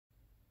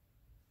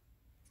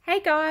Hey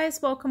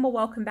guys, welcome or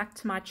welcome back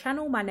to my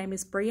channel. My name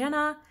is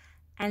Brianna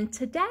and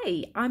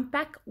today I'm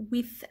back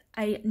with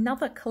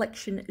another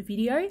collection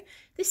video.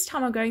 This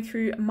time I'm going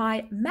through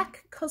my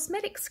MAC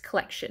Cosmetics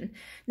collection.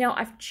 Now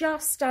I've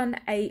just done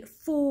a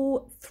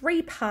full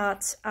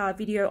three-part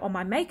video on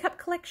my makeup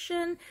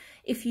collection.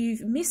 If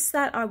you've missed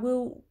that, I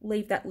will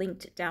leave that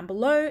linked down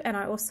below, and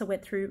I also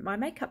went through my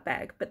makeup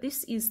bag. But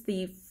this is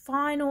the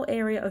final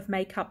area of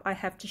makeup I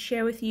have to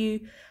share with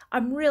you.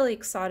 I'm really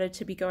excited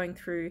to be going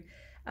through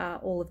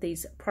all of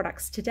these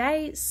products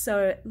today,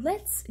 so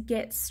let's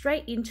get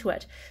straight into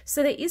it.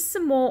 So there is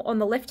some more on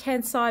the left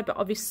hand side, but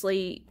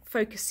obviously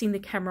focusing the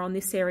camera on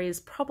this area is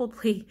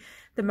probably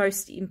the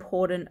most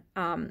important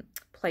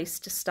place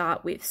to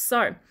start with.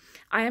 So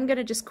I am going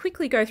to just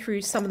quickly go through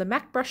some of the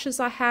MAC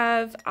brushes I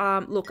have.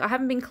 Look, I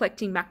haven't been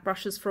collecting MAC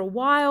brushes for a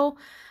while.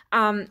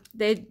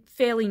 They're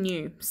fairly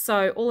new,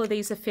 so all of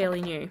these are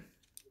fairly new,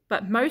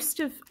 but most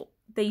of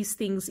these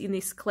things in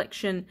this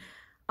collection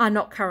are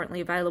not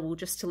currently available,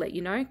 just to let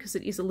you know, because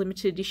it is a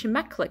limited edition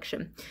MAC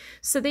collection.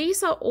 So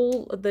these are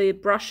all the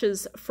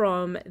brushes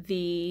from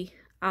the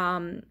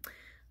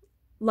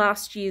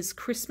last year's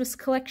Christmas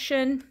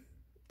collection.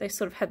 They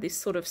sort of had this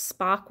sort of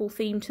sparkle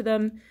theme to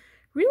them.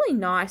 Really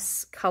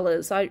nice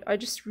colours. I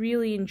just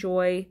really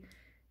enjoy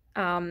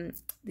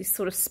this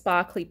sort of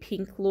sparkly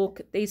pink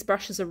look. These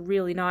brushes are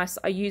really nice.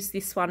 I use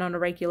this one on a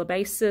regular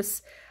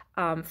basis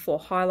for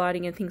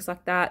highlighting and things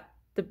like that.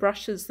 The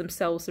brushes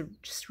themselves are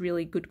just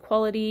really good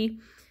quality.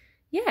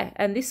 Yeah,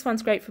 and this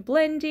one's great for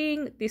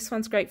blending. This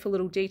one's great for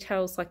little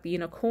details like the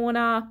inner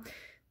corner.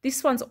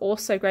 This one's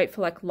also great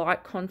for like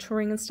light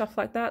contouring and stuff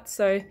like that.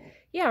 So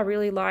yeah, I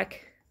really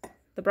like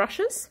the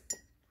brushes.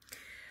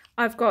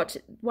 I've got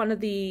one of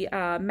the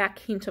MAC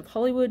Hint of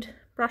Hollywood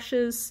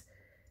brushes.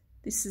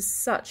 This is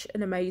such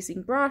an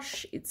amazing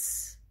brush.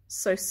 It's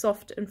so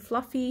soft and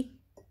fluffy,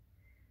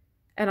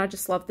 and I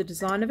just love the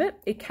design of it.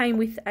 It came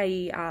with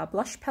a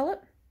blush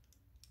palette.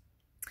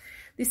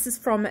 This is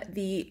from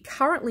the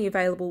currently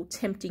available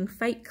Tempting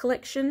Fate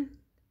collection.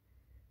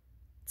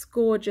 It's a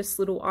gorgeous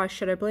little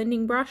eyeshadow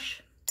blending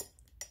brush.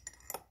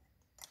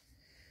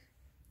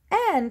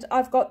 And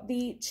I've got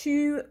the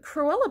two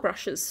Cruella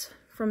brushes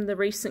from the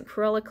recent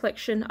Cruella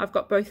collection. I've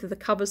got both of the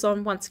covers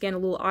on. Once again, a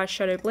little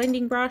eyeshadow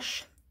blending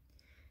brush.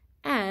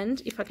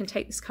 And if I can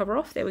take this cover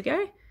off, there we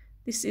go.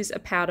 This is a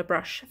powder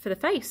brush for the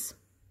face.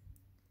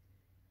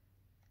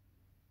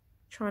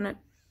 Trying to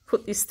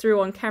put this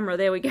through on camera.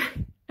 There we go.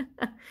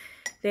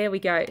 There we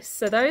go.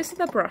 So those are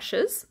the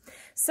brushes.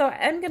 So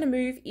I am going to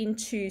move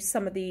into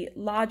some of the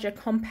larger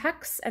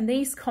compacts, and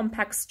these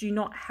compacts do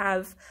not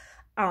have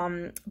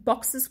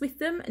boxes with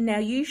them. Now,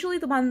 usually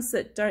the ones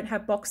that don't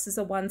have boxes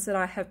are ones that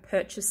I have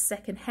purchased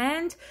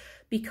secondhand,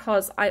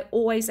 because I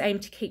always aim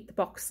to keep the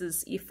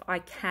boxes if I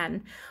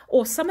can.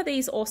 Or some of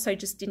these also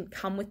just didn't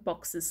come with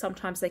boxes.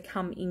 Sometimes they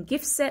come in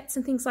gift sets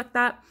and things like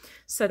that,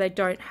 so they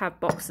don't have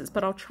boxes,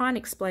 but I'll try and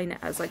explain it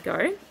as I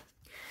go.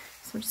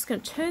 So I'm just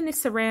going to turn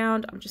this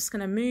around. I'm just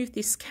going to move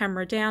this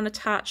camera down a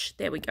touch.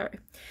 There we go.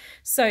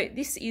 So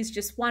this is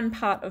just one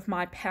part of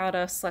my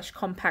powder /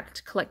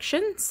 compact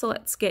collection. So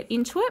let's get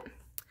into it.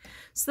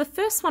 So the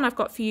first one I've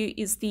got for you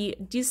is the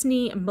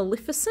Disney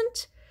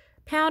Maleficent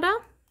powder.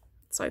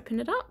 Let's open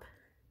it up.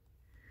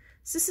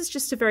 So this is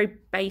just a very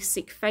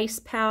basic face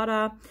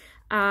powder.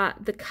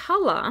 The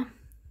colour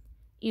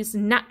is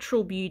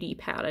Natural Beauty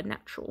powder,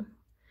 natural.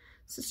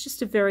 So it's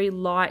just a very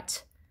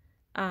light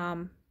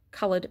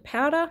coloured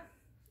powder.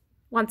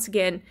 Once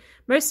again,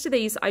 most of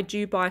these I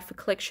do buy for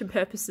collection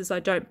purposes. I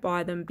don't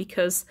buy them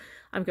because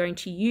I'm going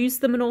to use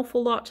them an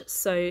awful lot.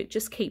 So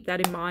just keep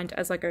that in mind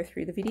as I go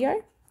through the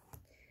video.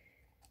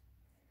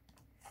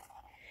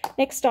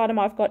 Next item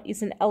I've got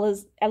is an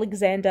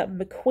Alexander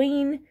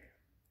McQueen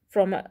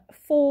from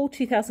fall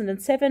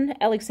 2007.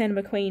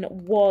 Alexander McQueen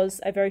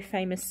was a very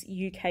famous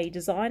UK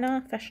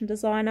designer, fashion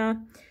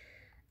designer.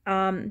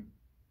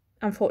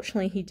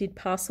 Unfortunately, he did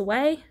pass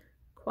away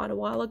quite a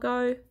while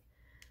ago.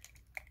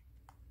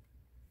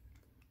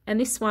 And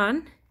this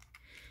one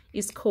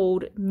is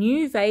called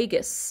New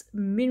Vegas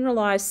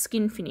Mineralized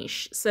Skin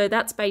Finish. So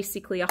that's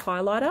basically a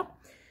highlighter.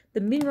 The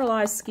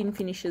mineralized skin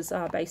finishes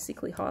are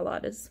basically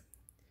highlighters.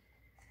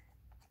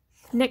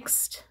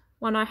 Next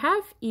one I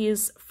have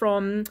is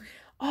from,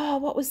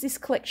 what was this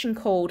collection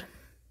called?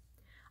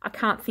 I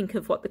can't think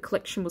of what the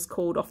collection was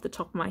called off the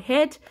top of my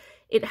head.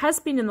 It has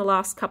been in the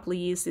last couple of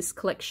years, this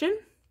collection.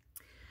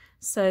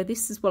 So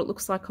this is what it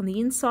looks like on the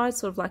inside,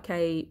 sort of like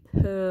a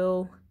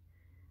pearl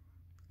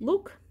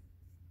look.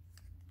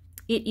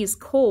 It is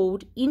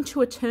called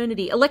Into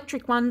Eternity,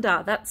 Electric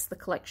Wonder. That's the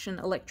collection,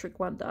 Electric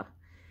Wonder.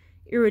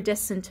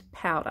 Iridescent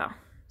powder.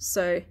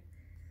 So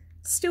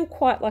still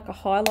quite like a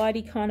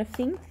highlighty kind of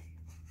thing.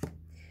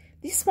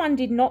 This one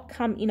did not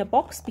come in a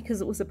box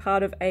because it was a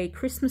part of a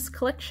Christmas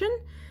collection.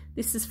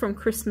 This is from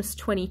Christmas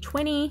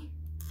 2020.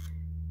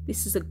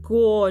 This is a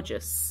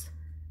gorgeous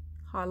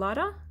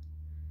highlighter.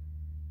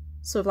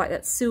 Sort of like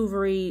that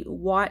silvery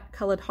white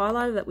coloured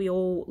highlighter that we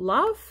all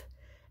love.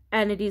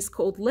 And it is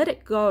called Let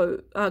It Go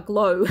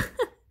Glow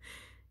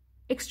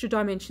Extra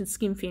Dimension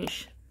Skin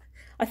Finish.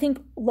 I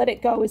think let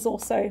it go is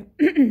also,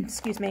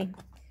 excuse me,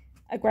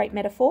 a great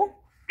metaphor.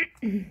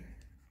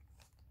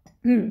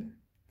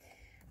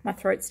 My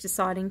throat's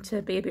deciding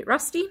to be a bit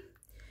rusty.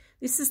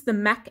 This is the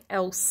MAC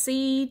El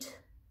Cid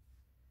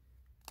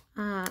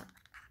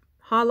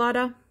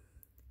highlighter.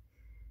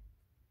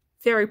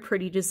 Very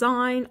pretty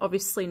design.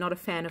 Obviously not a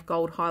fan of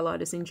gold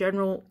highlighters in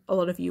general. A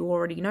lot of you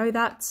already know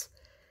that.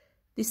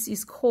 This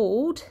is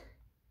called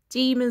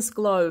Deemer's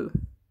Glow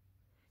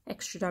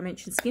Extra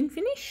Dimension Skin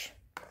Finish.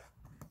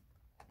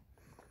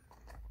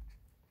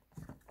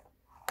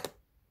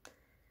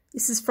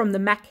 This is from the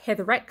MAC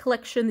Heatherette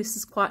collection. This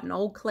is quite an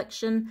old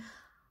collection.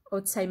 I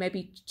would say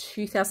maybe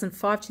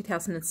 2005,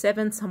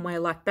 2007, somewhere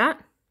like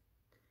that.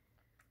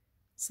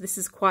 So this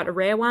is quite a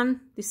rare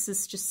one. This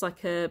is just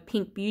like a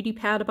pink beauty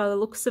powder by the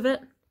looks of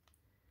it.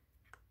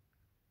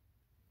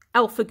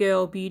 Alpha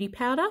Girl beauty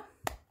powder.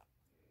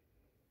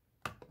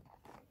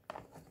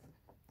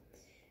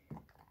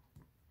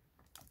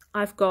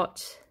 I've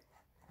got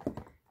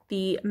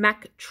the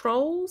MAC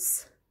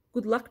Trolls,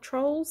 Good Luck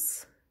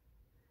Trolls,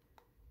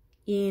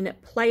 in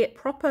Play It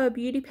Proper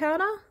beauty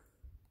powder.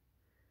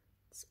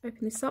 Let's open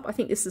this up. I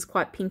think this is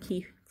quite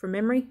pinky from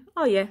memory.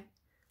 Oh yeah,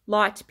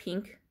 light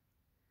pink.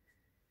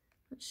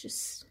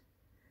 It's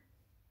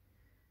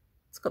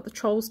got the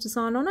Trolls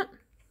design on it.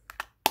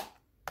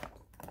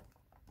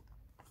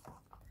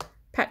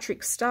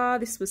 Patrick Star,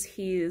 this was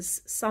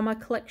his summer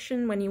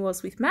collection when he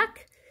was with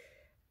MAC.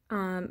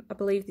 I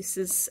believe this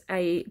is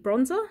a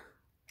bronzer,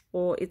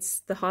 or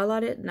it's the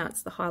highlighter. No,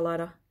 it's the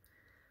highlighter.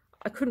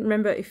 I couldn't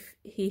remember if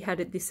he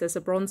had this as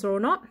a bronzer or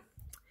not.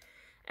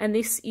 And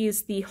this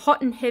is the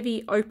Hot and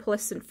Heavy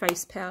Opalescent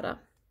Face Powder.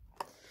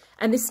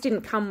 And this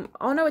didn't come,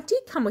 oh no, it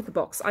did come with a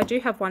box. I do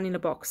have one in a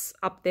box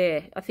up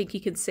there. I think you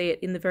can see it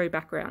in the very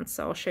background,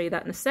 so I'll show you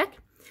that in a sec.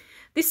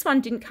 This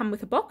one didn't come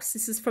with a box.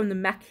 This is from the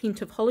MAC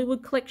Hint of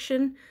Hollywood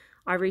collection.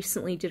 I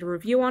recently did a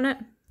review on it.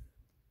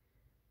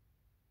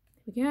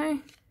 There we go.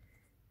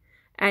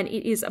 And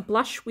it is a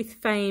Blush with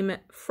Fame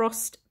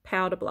Frost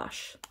Powder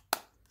Blush.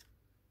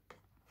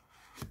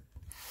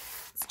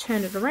 Let's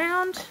turn it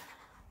around.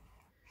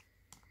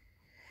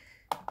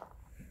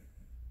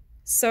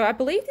 So I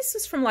believe this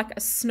is from like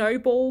a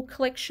Snowball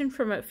collection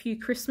from a few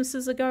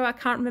Christmases ago. I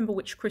can't remember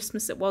which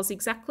Christmas it was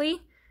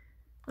exactly.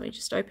 Let me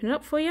just open it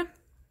up for you.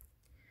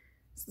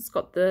 So it's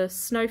got the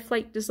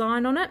snowflake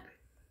design on it.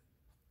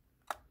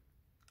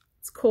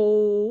 It's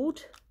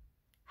called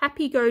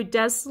Happy Go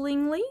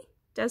Dazzlingly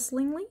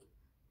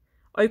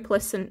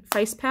Opalescent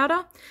Face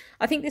Powder.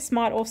 I think this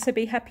might also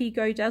be Happy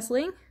Go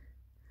Dazzling.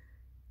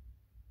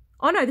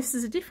 Oh no, this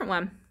is a different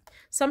one.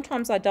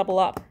 Sometimes I double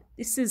up.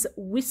 This is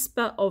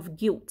Whisper of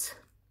Guilt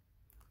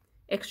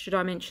Extra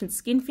Dimension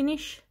Skin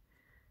Finish.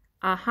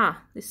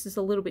 This is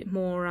a little bit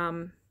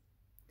more,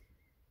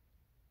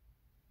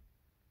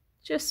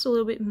 just a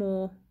little bit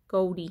more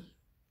goldy.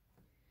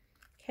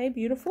 Okay,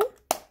 beautiful.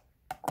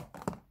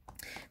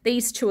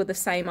 These two are the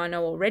same, I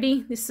know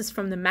already. This is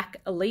from the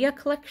MAC Aaliyah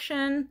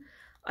collection.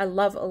 I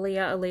love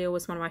Aaliyah. Aaliyah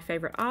was one of my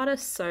favorite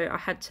artists, so I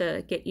had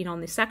to get in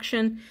on this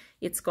action.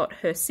 It's got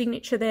her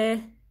signature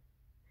there.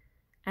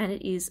 And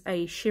it is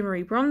a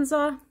shimmery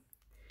bronzer.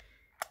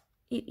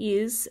 It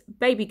is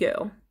Baby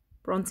Girl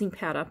bronzing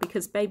powder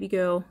because Baby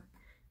Girl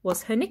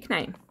was her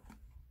nickname.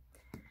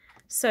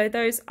 So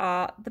those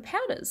are the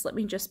powders. Let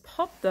me just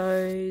pop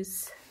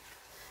those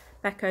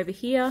back over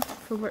here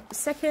for a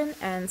second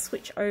and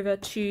switch over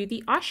to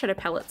the eyeshadow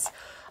palettes.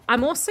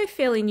 I'm also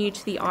fairly new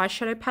to the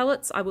eyeshadow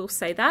palettes, I will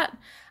say that.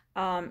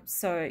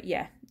 So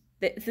yeah,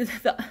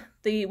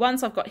 the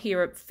ones I've got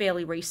here are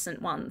fairly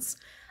recent ones.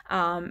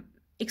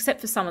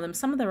 Except for some of them.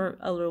 Some of them are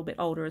a little bit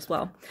older as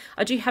well.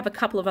 I do have a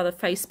couple of other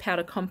face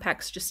powder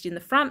compacts just in the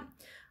front.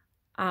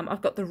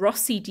 I've got the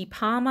Rossi Di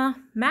Palma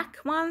MAC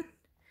one.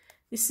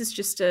 This is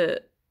just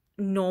a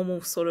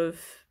normal sort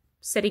of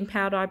setting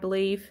powder, I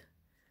believe.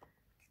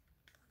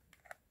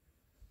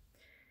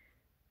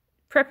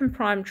 Prep and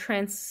Prime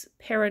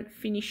Transparent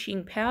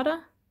Finishing Powder.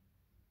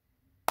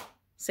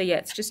 So yeah,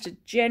 it's just a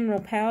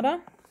general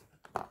powder.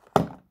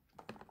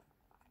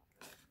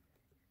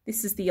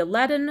 This is the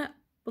Aladdin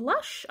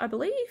blush, I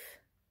believe,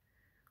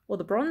 or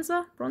the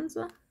bronzer.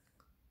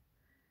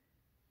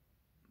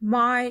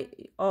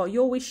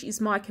 Your Wish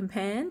Is My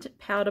Command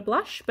powder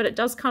blush, but it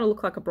does kind of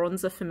look like a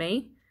bronzer for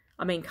me.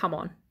 I mean, come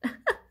on.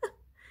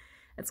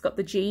 It's got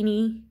the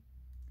genie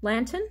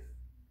lantern.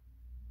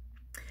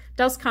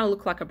 Does kind of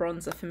look like a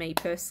bronzer for me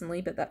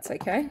personally, but that's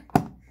okay.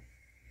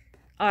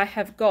 I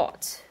have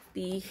got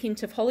the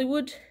Hint of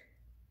Hollywood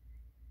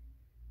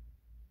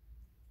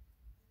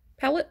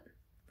palette,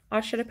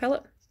 eyeshadow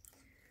palette.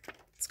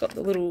 It's got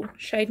the little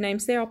shade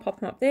names there. I'll pop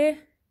them up there.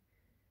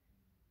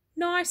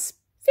 Nice,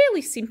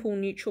 fairly simple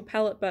neutral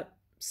palette, but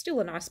still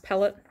a nice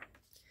palette.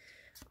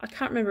 I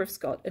can't remember if it's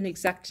got an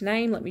exact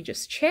name. Let me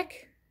just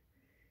check.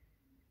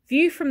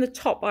 View from the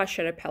Top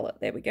eyeshadow palette.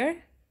 There we go.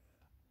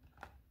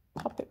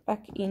 Pop it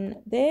back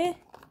in there.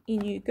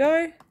 In you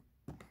go.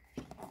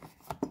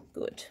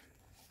 Good.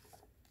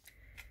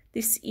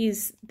 This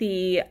is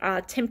the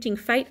Tempting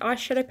Fate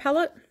eyeshadow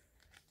palette.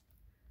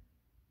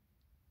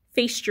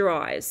 Feast Your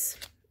Eyes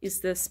is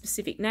the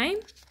specific name.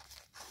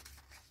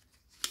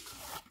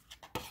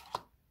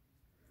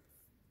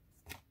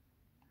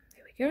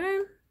 There we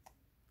go.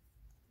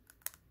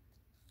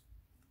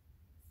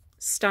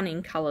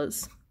 Stunning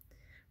colours.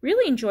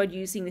 Really enjoyed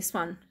using this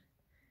one.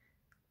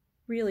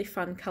 Really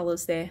fun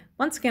colours there.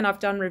 Once again, I've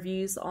done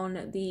reviews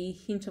on the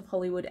Hint of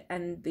Hollywood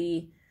and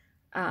the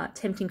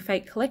Tempting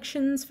Fate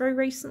collections very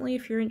recently,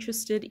 if you're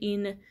interested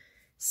in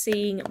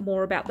seeing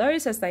more about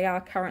those, as they are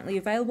currently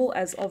available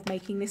as of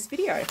making this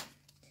video.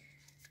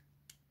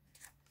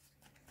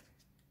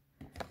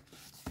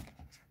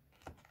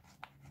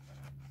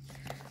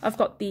 I've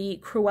got the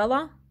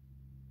Cruella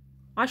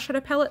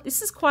eyeshadow palette.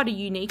 This is quite a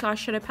unique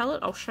eyeshadow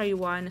palette. I'll show you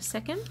why in a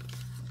second.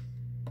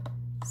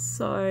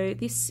 So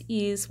this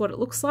is what it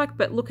looks like,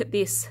 but look at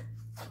this.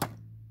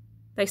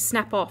 They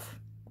snap off,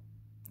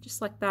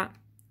 just like that.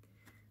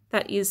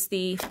 That is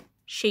the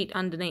sheet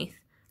underneath,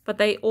 but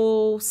they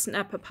all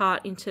snap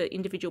apart into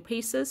individual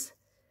pieces.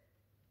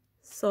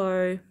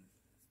 So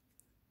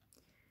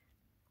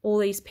all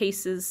these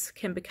pieces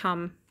can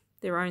become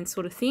their own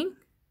sort of thing.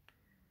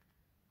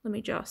 Let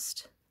me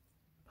just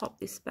pop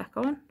this back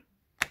on,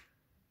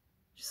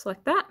 just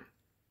like that.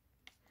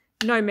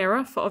 No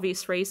mirror for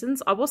obvious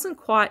reasons. I wasn't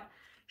quite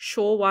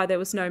sure why there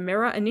was no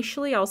mirror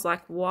initially. I was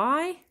like,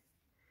 why?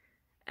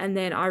 And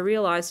then I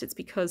realized it's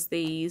because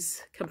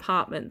these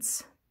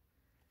compartments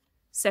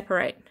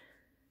separate.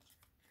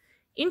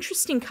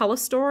 Interesting color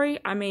story.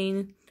 I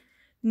mean,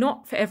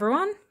 not for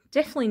everyone.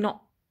 Definitely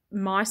not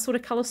my sort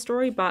of color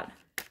story, but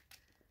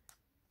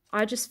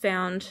I just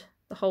found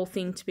the whole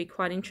thing to be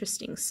quite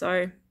interesting.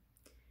 So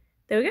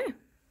there we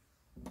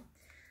go.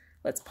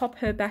 Let's pop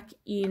her back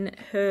in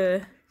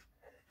her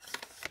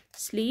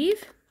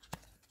sleeve.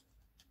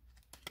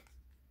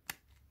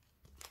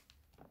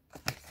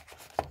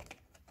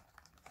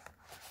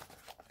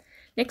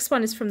 Next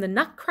one is from the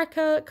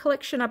Nutcracker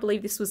collection. I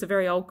believe this was a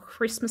very old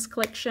Christmas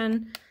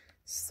collection.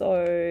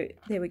 So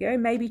there we go,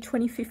 maybe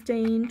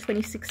 2015,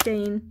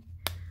 2016.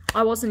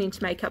 I wasn't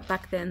into makeup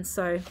back then,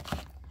 so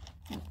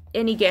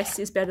any guess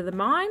is better than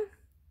mine.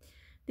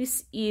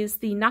 This is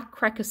the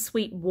Nutcracker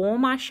Sweet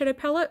Warm eyeshadow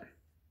palette.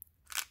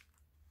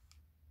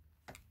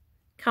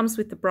 Comes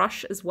with the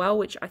brush as well,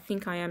 which I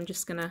think I am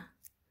just gonna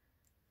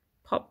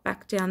pop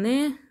back down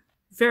there.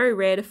 Very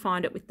rare to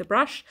find it with the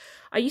brush.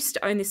 I used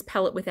to own this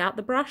palette without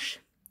the brush,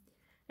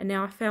 and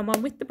now I found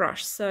one with the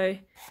brush. So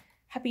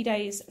happy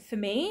days for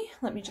me.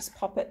 Let me just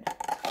pop it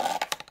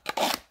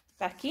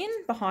back in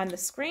behind the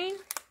screen.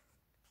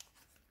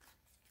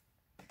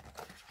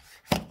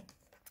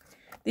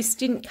 This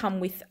didn't come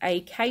with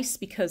a case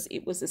because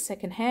it was a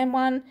secondhand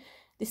one.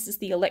 This is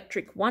the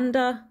Electric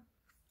Wonder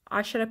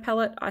eyeshadow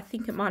palette. I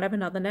think it might have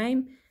another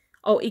name.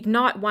 Oh,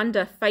 Ignite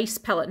Wonder face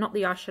palette, not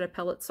the eyeshadow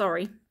palette,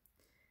 sorry.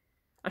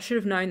 I should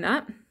have known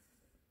that.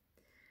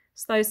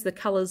 So those are the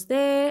colours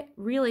there.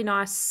 Really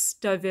nice,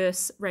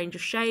 diverse range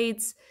of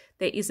shades.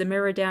 There is a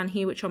mirror down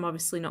here, which I'm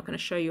obviously not going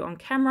to show you on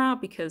camera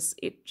because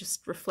it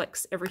just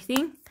reflects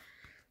everything.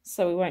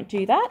 So we won't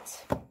do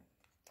that.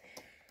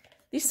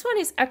 This one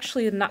is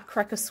actually the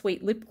Nutcracker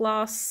Sweet Lip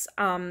Gloss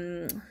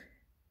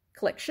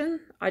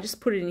collection. I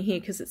just put it in here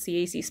because it's the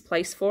easiest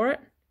place for it.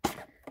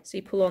 So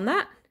you pull on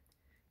that,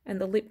 and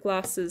the lip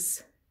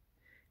glasses,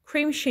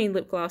 cream sheen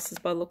lip glasses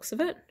by the looks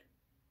of it,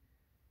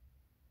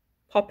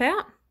 pop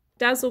out.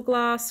 Dazzle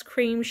Glass,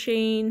 cream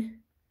sheen,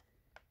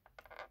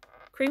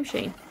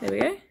 there we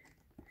go.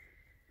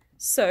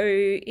 So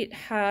it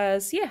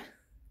has, yeah,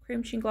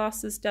 cream sheen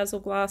glasses,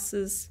 dazzle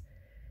glasses,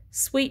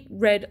 sweet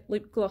red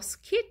lip gloss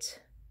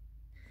kit.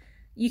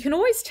 You can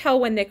always tell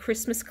when they're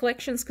Christmas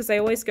collections because they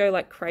always go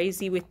like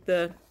crazy with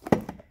the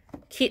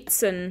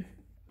kits and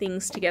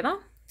things together.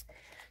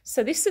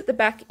 So this at the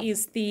back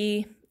is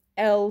the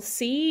Elle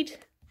Seed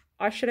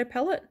eyeshadow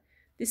palette.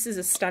 This is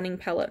a stunning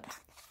palette.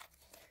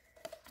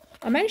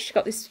 I managed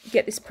to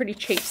get this pretty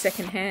cheap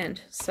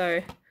secondhand, so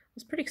I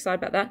was pretty excited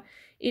about that.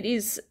 It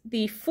is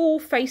the full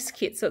face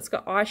kit, so it's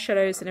got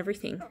eyeshadows and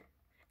everything.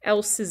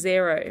 El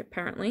Cesaro,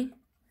 apparently.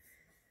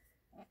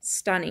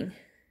 Stunning.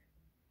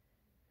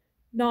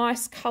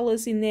 Nice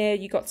colours in there.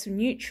 You got some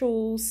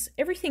neutrals,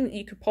 everything that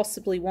you could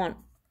possibly want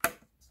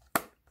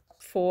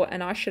for an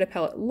eyeshadow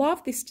palette.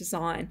 Love this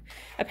design.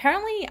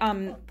 Apparently,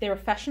 they're a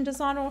fashion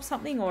designer or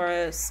something, or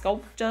a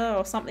sculptor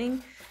or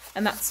something,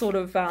 and that's sort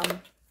of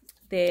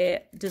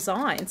their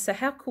design. So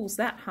how cool is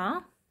that,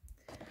 huh?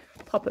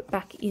 Pop it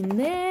back in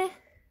there.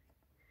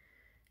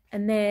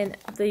 And then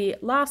the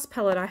last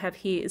palette I have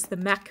here is the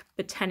MAC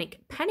Botanic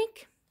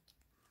Panic.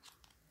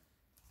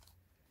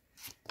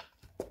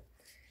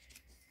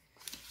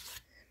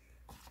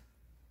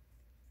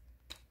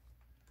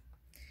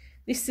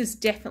 This is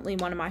definitely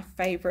one of my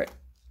favourite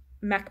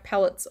MAC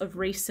palettes of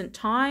recent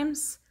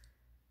times.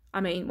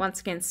 I mean, once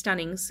again,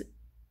 stunning.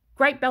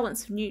 Great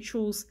balance of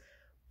neutrals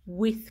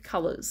with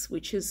colours,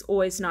 which is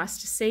always nice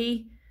to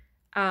see.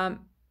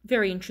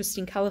 Very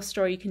interesting colour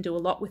story. You can do a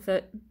lot with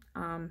it,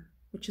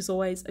 which is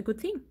always a good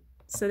thing.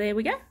 So there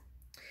we go.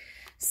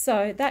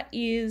 So that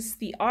is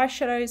the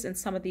eyeshadows and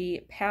some of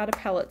the powder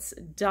palettes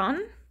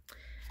done.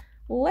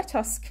 let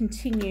us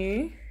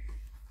continue.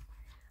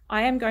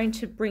 I am going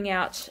to bring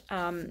out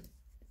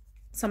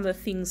some of the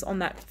things on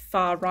that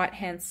far right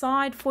hand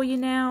side for you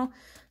now.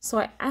 So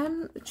I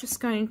am just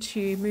going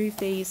to move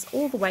these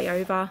all the way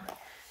over,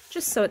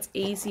 just so it's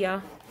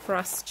easier for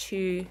us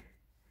to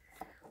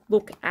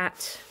look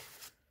at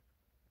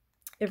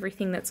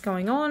everything that's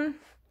going on.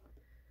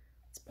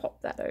 Let's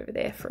pop that over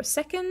there for a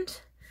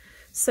second.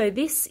 So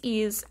this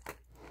is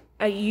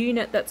a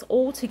unit that's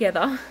all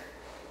together.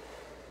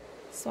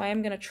 So I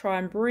am going to try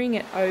and bring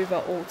it over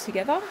all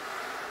together.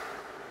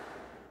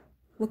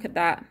 Look at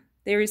that.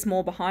 There is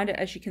more behind it,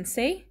 as you can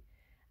see.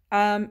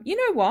 You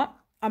know what?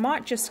 I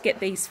might just get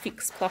these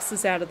Fix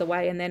Pluses out of the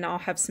way and then I'll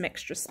have some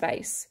extra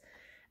space.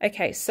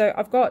 Okay, so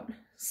I've got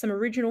some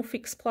original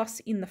Fix Plus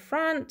in the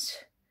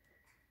front.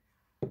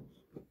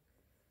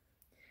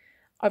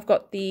 I've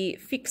got the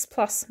Fix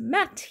Plus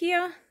matte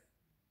here.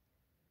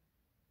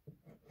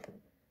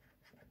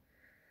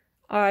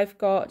 I've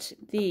got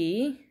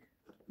the...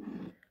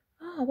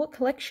 Oh, what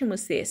collection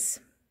was this?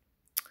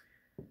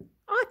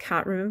 I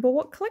can't remember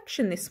what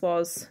collection this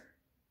was.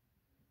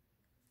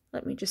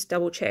 Let me just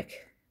double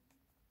check.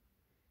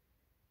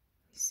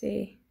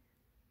 See.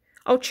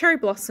 Oh, Cherry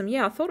Blossom.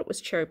 Yeah, I thought it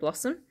was Cherry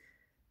Blossom.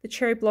 The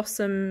Cherry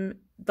Blossom,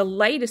 the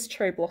latest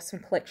Cherry Blossom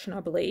collection, I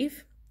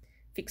believe.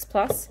 Fix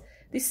Plus.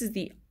 This is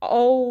the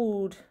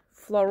old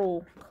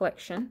floral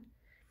collection.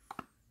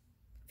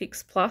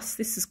 Fix Plus.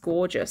 This is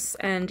gorgeous.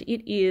 And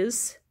it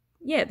is,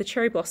 yeah, the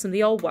Cherry Blossom,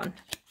 the old one.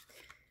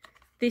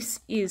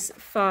 This is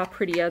far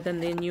prettier than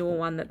the newer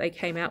one that they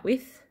came out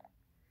with.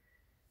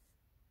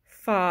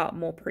 Far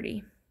more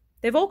pretty.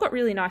 They've all got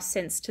really nice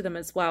scents to them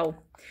as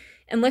well.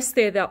 Unless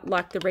they're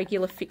like the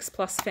regular Fix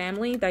Plus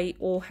family, they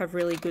all have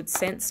really good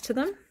scents to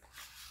them.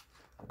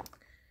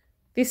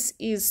 This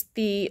is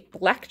the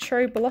black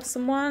Cherry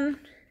Blossom one.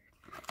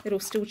 It'll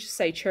still just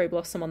say Cherry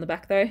Blossom on the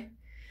back though.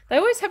 They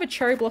always have a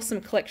Cherry Blossom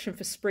collection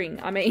for spring.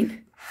 I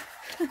mean,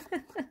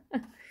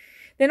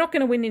 they're not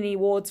going to win any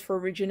awards for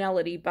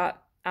originality,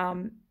 but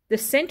the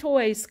scent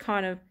always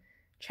kind of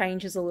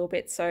changes a little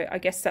bit, so I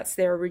guess that's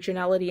their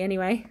originality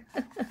anyway.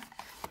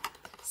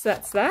 So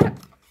that's that.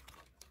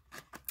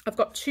 I've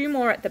got two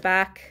more at the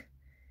back.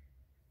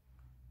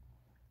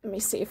 Let me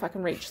see if I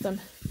can reach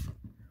them.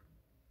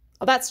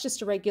 Oh, that's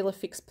just a regular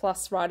Fix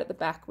Plus right at the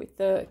back with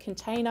the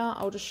container.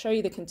 I'll just show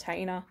you the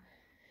container.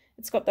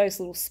 It's got those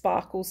little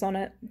sparkles on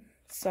it.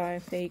 So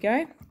there you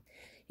go.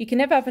 You can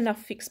never have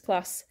enough Fix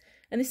Plus.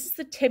 And this is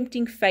the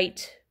Tempting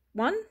Fate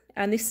one.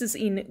 And this is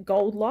in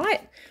Gold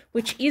Light,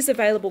 which is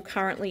available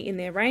currently in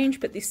their range,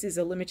 but this is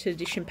a limited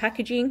edition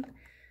packaging.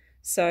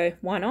 So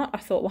why not? I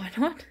thought, why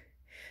not?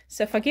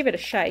 So if I give it a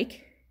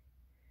shake,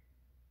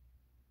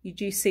 you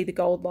do see the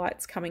gold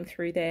lights coming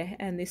through there,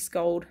 and this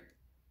gold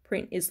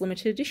print is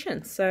limited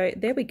edition. So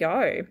there we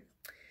go.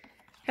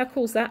 How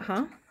cool is that,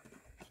 huh?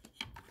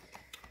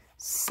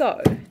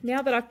 So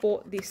now that I've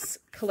brought this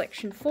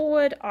collection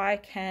forward, I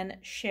can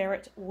share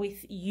it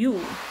with you.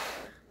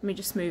 Let me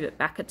just move it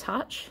back a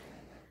touch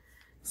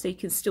so you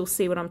can still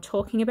see what I'm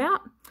talking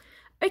about.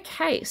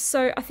 Okay,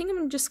 so I think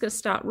I'm just going to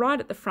start right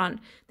at the front.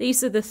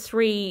 These are the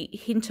 3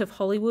 Hint of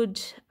Hollywood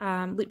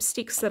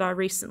lipsticks that I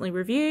recently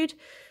reviewed.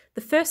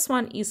 The first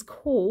one is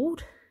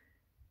called,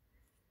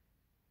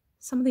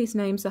 some of these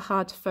names are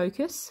hard to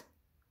focus,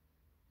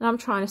 and I'm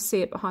trying to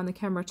see it behind the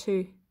camera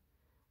too.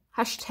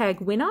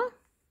 Hashtag Winner.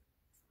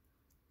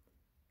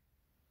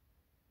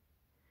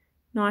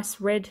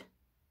 Nice red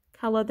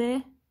colour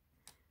there,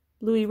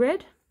 bluey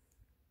red.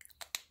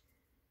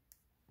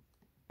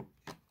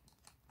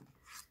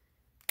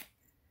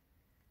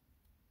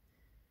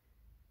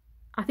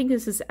 I think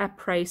this is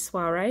Après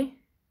Soirée.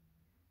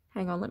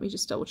 Hang on, let me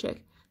just double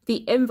check.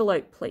 The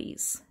Envelope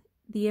Please.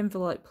 The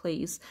Envelope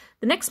Please.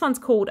 The next one's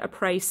called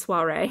Après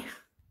Soirée.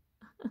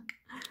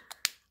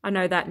 I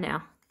know that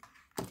now.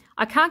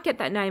 I can't get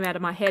that name out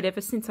of my head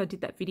ever since I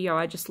did that video.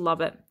 I just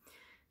love it.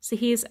 So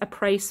here's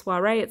Après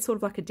Soirée. It's sort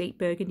of like a deep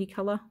burgundy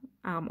colour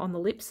on the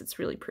lips. It's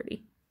really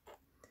pretty.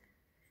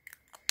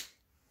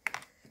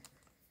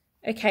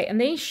 Okay, and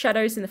these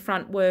shadows in the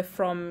front were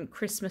from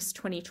Christmas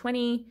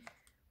 2020.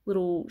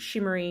 Little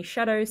shimmery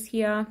shadows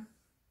here.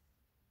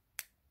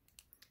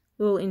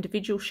 Little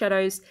individual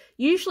shadows.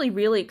 Usually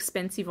really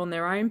expensive on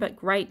their own, but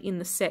great in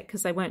the set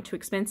because they weren't too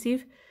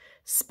expensive.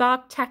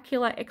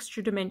 Sparktacular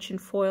Extra Dimension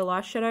Foil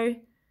Eyeshadow.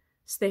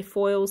 So they're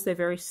foils. They're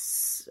very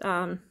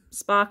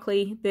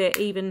sparkly. They're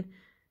even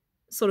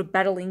sort of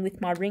battling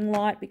with my ring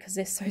light because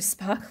they're so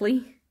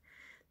sparkly.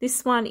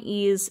 This one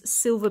is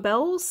Silver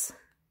Bells.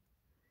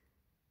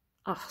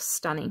 Oh,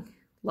 stunning.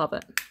 Love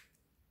it.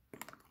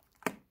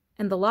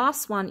 And the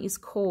last one is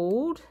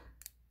called,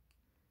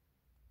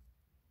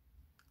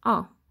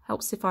 oh,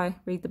 helps if I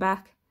read the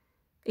back,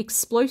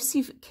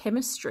 Explosive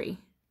Chemistry.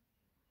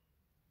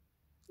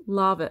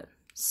 Love it.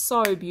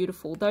 So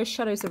beautiful. Those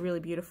shadows are really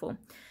beautiful.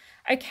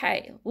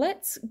 Okay,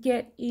 let's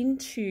get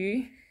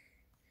into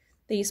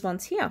these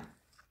ones here.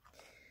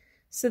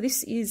 So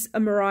this is a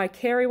Mariah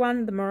Carey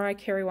one. The Mariah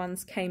Carey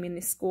ones came in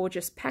this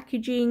gorgeous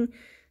packaging.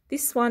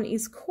 This one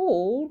is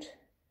called,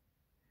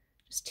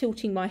 Just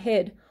tilting my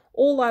head.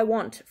 All I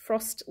Want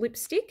Frost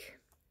lipstick.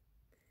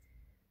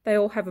 They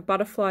all have a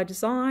butterfly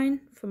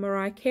design for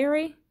Mariah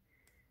Carey.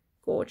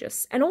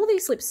 Gorgeous. And all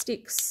these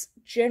lipsticks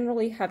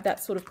generally have that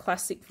sort of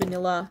classic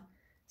vanilla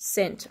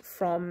scent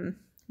from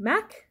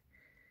MAC.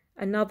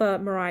 Another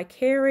Mariah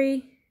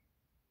Carey.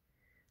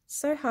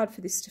 So hard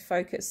for this to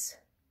focus.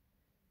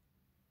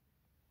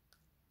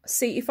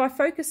 See, if I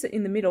focus it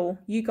in the middle,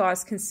 you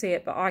guys can see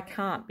it, but I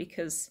can't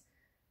because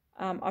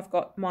I've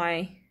got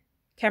my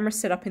camera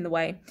set up in the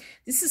way.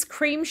 This is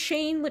Cream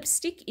Sheen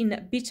lipstick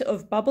in Bit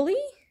of Bubbly.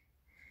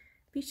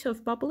 Bit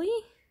of Bubbly.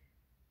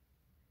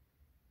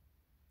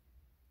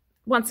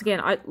 Once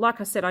again,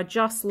 like I said, I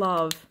just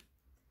love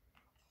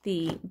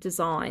the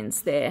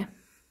designs there.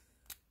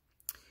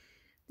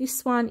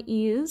 This one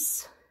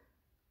is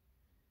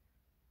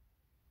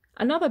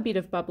another Bit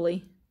of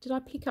Bubbly. Did I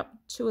pick up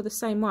two of the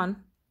same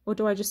one? Or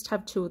do I just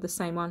have two of the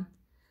same one?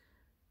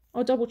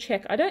 I'll double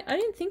check. I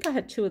didn't think I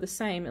had two of the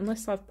same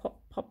unless I've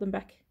popped them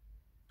back.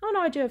 Oh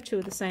no, I do have two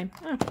of the same.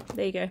 Oh,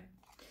 there you go.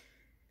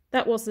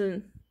 That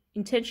wasn't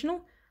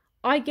intentional.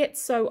 I Get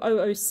So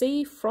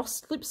OOC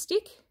Frost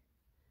lipstick.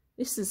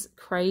 This is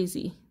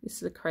crazy. This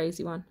is a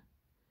crazy one.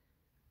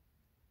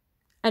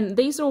 And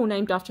these are all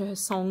named after her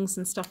songs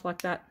and stuff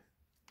like that.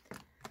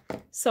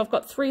 So I've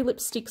got 3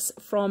 lipsticks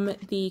from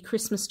the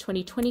Christmas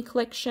 2020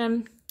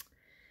 collection.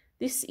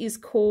 This is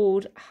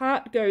called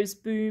Heart Goes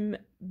Boom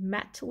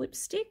Matte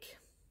Lipstick.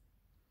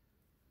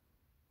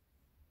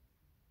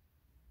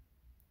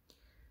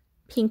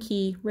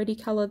 Pinky reddy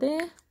colour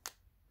there.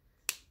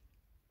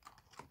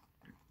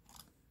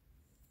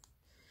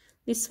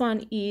 This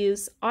one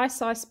is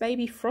Ice Ice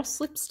Baby Frost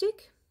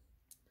Lipstick.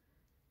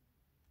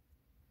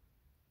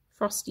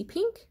 Frosty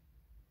pink.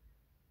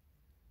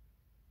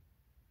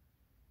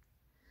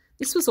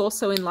 This was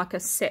also in like a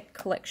set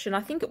collection.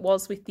 I think it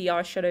was with the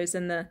eyeshadows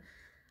and the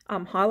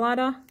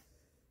highlighter.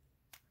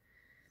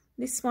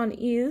 This one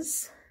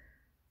is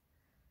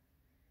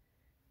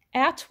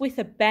Out with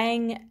a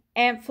Bang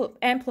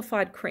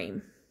Amplified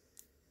Cream.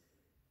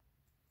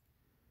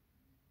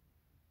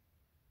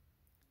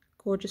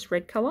 Gorgeous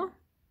red colour.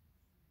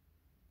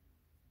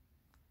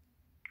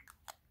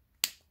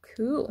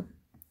 Cool.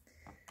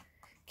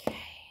 Okay,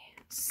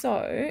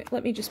 so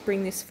let me just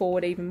bring this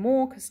forward even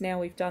more because now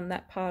we've done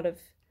that part of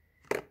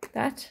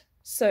that.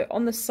 So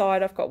on the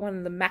side, I've got one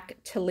of the MAC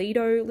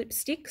Toledo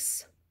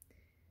lipsticks.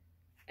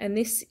 And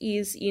this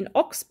is in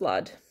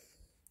Oxblood.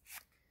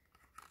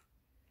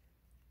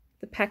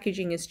 The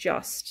packaging is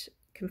just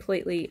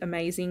completely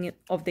amazing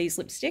of these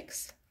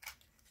lipsticks.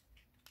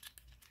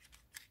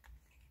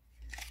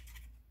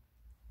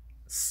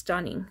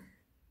 Stunning.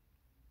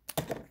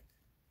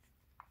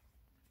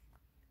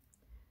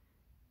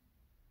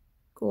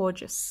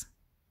 Gorgeous.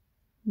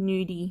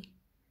 Nudie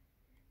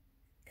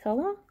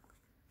colour.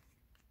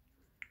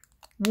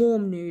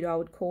 Warm nude, I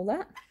would call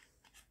that.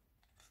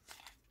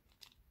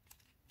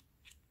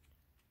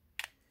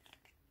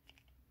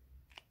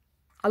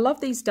 I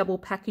love these double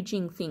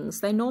packaging things.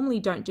 They normally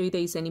don't do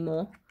these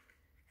anymore.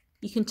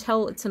 You can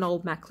tell it's an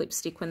old MAC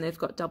lipstick when they've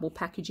got double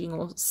packaging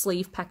or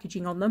sleeve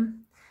packaging on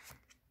them.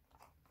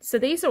 So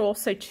these are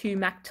also 2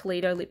 MAC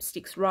Toledo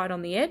lipsticks right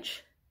on the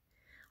edge.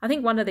 I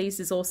think one of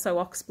these is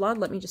also Oxblood.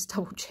 Let me just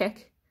double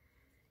check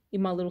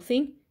in my little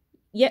thing.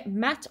 Yep,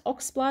 matte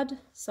Oxblood.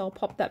 So I'll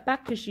pop that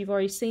back because you've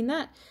already seen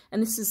that.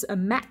 And this is a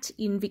matte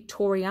in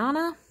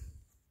Victoriana.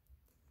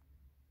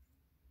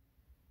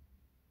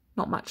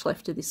 Not much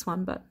left of this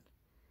one, but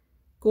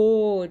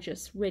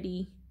gorgeous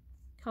reddy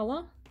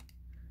colour.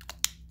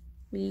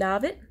 We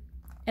love it.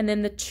 And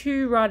then the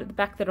 2 right at the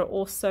back that are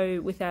also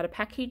without a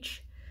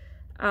package.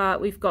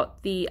 We've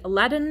got the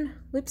Aladdin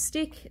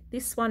lipstick.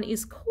 This one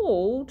is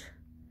called,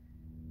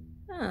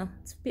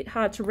 it's a bit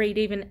hard to read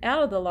even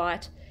out of the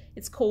light.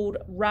 It's called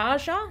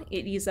Raja.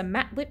 It is a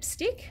matte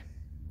lipstick.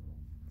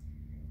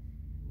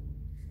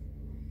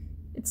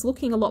 It's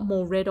looking a lot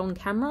more red on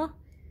camera,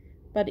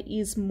 but it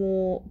is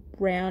more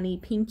browny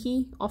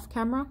pinky off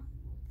camera.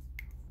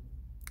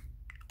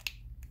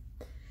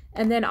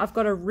 And then I've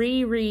got a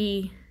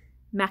Riri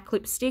MAC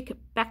lipstick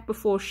back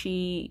before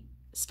she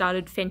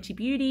started Fenty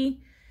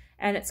Beauty,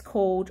 and it's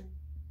called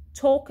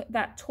Talk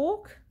That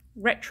Talk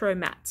Retro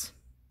Matte.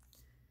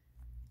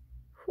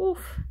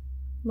 Oof,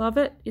 love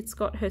it. It's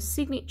got her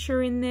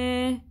signature in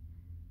there.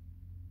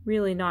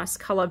 Really nice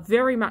colour.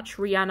 Very much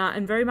Rihanna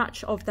and very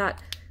much of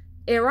that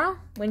era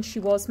when she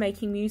was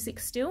making music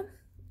still.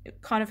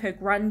 Kind of her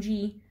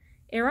grungy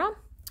era.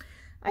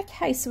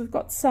 Okay, so we've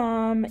got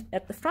some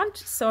at the front.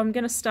 So I'm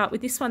going to start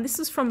with this one. This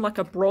is from like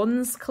a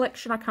bronze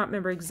collection. I can't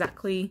remember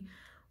exactly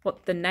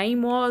what the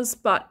name was,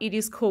 but it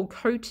is called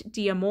Côte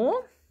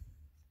d'Amour.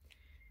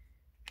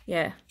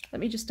 Yeah, let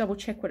me just double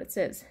check what it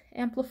says.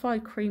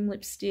 Amplified cream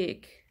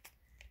lipstick.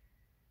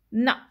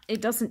 No,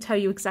 it doesn't tell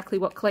you exactly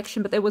what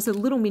collection, but there was a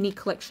little mini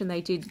collection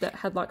they did that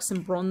had like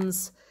some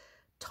bronze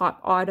type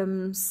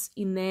items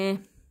in there.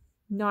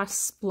 Nice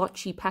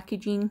splotchy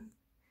packaging.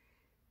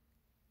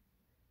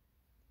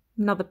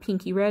 Another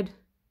pinky red.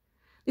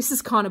 This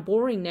is kind of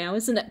boring now,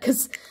 isn't it?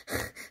 Because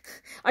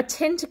I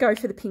tend to go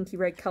for the pinky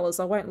red colours.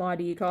 I won't lie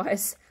to you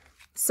guys.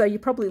 So you're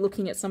probably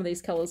looking at some of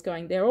these colours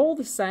going, they're all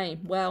the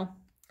same. Well,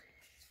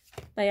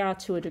 they are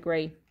to a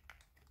degree.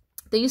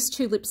 These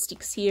two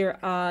lipsticks here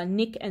are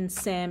Nick and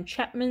Sam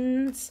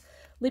Chapman's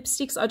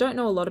lipsticks. I don't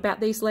know a lot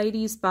about these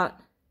ladies, but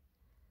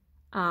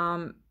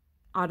I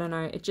don't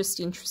know. It just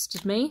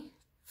interested me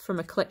from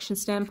a collection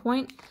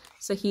standpoint.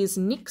 So here's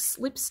Nick's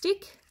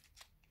lipstick.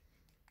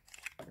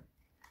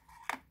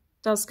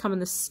 Does come in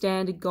the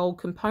standard gold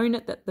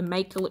component that the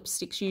Maker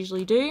lipsticks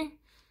usually do.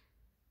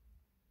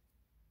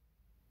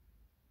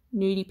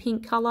 Nudie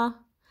pink colour.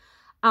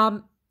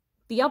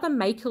 The other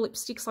Maker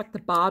lipsticks, like the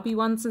Barbie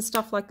ones and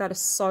stuff like that,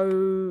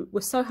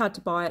 were so hard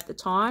to buy at the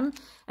time,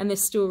 and they're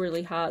still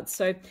really hard.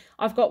 So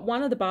I've got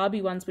one of the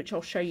Barbie ones, which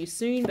I'll show you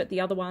soon, but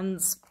the other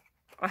ones,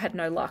 I had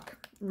no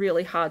luck.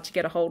 Really hard to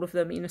get a hold of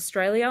them in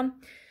Australia.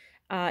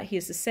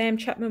 Here's the Sam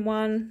Chapman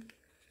one.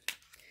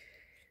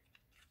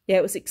 Yeah,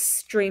 it was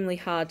extremely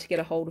hard to get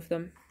a hold of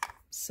them,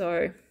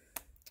 so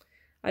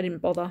I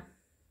didn't bother.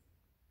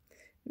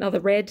 Another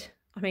red.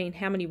 I mean,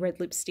 how many red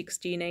lipsticks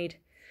do you need?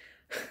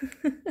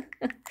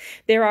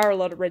 There are a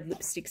lot of red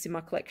lipsticks in my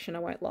collection, I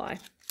won't lie.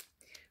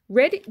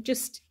 Red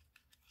just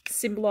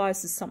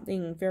symbolises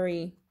something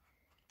very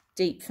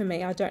deep for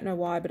me. I don't know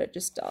why, but it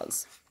just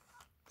does.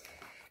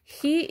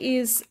 Here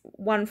is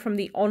one from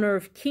the Honor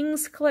of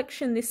Kings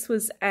collection. This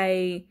was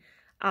a,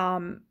 I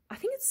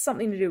think it's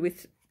something to do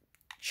with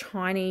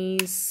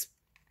Chinese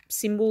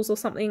symbols or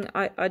something.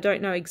 I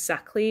don't know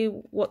exactly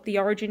what the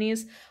origin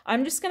is.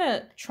 I'm just going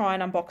to try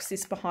and unbox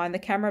this behind the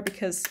camera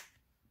because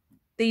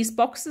these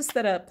boxes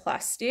that are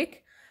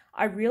plastic,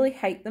 I really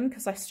hate them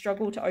because I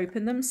struggle to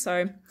open them.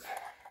 So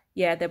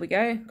yeah, there we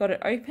go. Got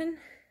it open.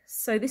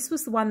 So this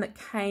was the one that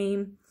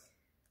came,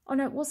 oh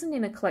no, it wasn't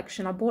in a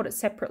collection. I bought it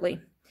separately.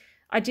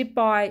 I did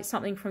buy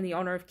something from the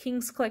Honor of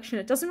Kings collection.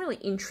 It doesn't really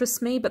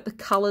interest me, but the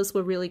colours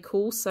were really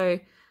cool. So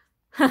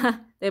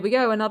there we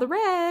go, another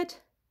red.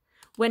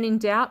 When in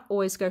doubt,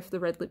 always go for the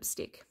red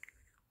lipstick.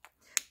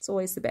 It's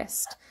always the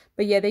best.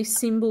 But yeah, these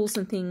symbols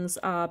and things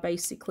are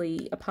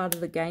basically a part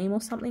of the game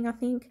or something, I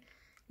think.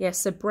 Yeah,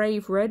 so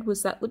Brave Red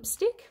was that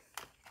lipstick.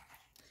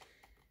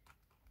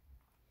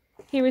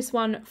 Here is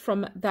one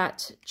from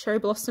that Cherry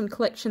Blossom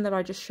collection that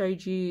I just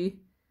showed you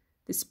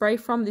the spray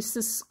from. This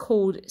is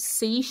called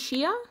Sea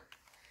Sheer,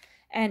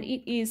 and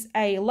it is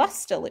a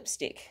luster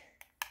lipstick.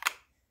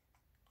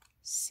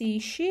 Sea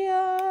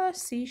Sheer,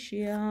 Sea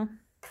Sheer.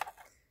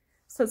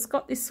 So it's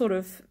got this sort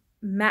of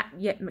matte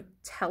yet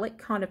metallic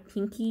kind of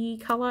pinky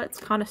colour. It's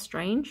kind of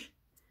strange.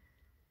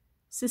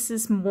 So this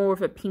is more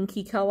of a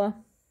pinky colour.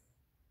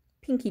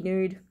 Pinky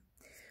nude.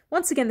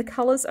 Once again, the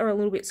colours are a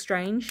little bit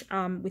strange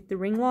with the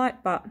ring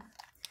light, but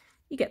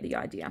you get the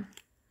idea.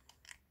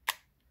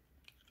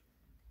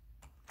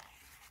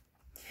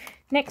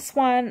 Next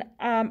one,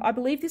 I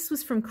believe this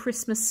was from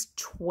Christmas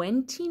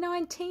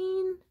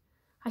 2019,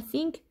 I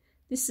think.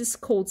 This is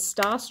called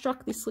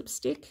Starstruck, this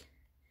lipstick.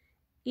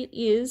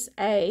 It's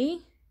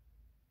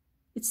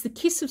the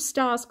Kiss of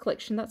Stars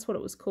collection, that's what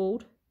it was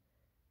called.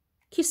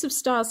 Kiss of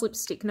Stars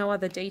lipstick, no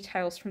other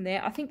details from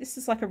there. I think this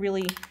is like a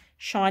really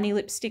shiny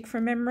lipstick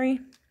from memory.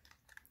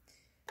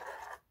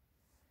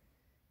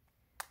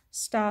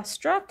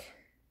 Starstruck.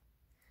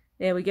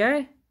 There we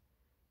go.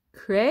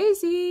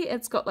 Crazy.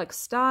 It's got like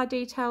star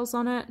details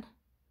on it.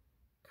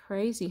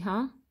 Crazy,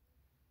 huh?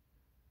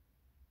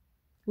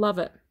 Love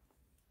it.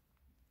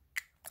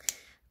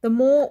 The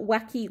more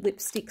wacky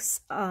lipsticks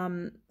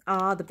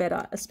are, the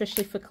better,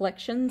 especially for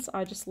collections.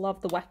 I just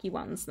love the wacky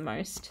ones the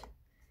most.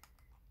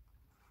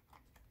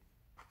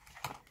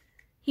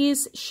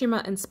 Here's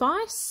Shimmer and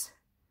Spice,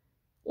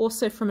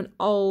 also from an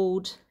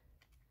old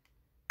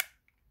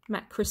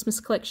matte Christmas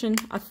collection.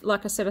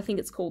 Like I said, I think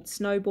it's called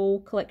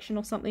Snowball collection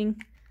or something.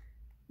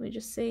 Let me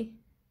just see.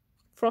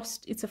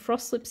 Frost, it's a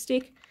frost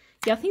lipstick.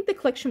 Yeah, I think the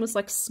collection was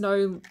like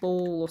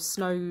Snowball or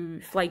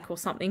Snowflake or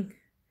something.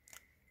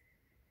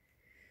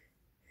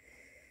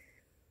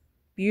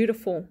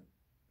 Beautiful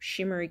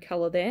shimmery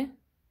colour there.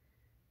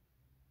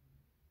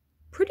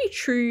 Pretty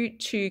true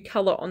to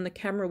colour on the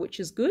camera, which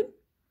is good.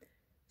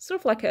 Sort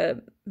of like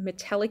a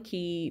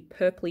metallic-y,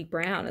 purpley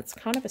brown. It's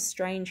kind of a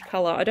strange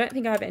colour. I don't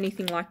think I have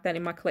anything like that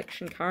in my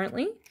collection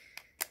currently.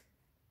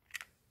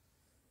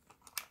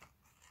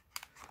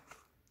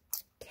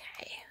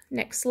 Okay,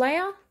 next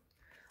layer.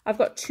 I've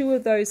got two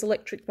of those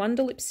Electric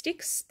Wonder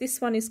lipsticks.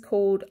 This one is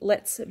called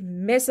Let's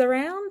Mess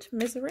Around.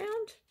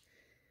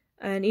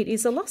 And it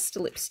is a luster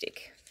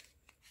lipstick.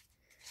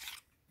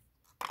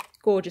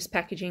 Gorgeous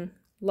packaging.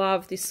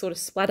 Love this sort of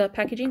splatter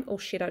packaging. Oh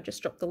shit, I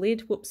just dropped the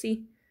lid.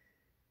 Whoopsie.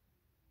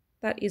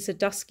 That is a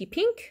dusky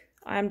pink.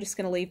 I'm just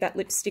going to leave that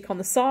lipstick on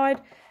the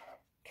side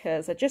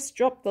because I just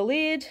dropped the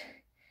lid.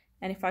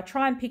 And if I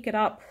try and pick it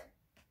up,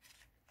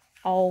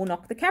 I'll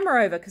knock the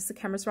camera over because the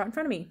camera's right in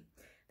front of me.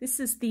 This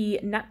is the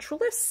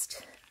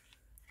Naturalist.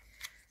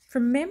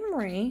 From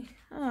memory,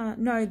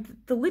 no,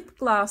 the lip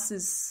gloss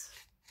is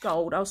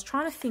gold. I was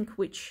trying to think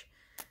which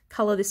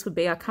colour this would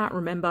be. I can't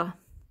remember.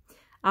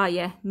 Ah,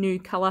 yeah,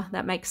 nude colour.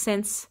 That makes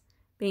sense.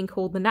 being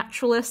called the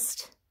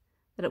naturalist,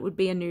 that it would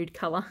be a nude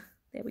colour.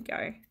 There we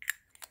go.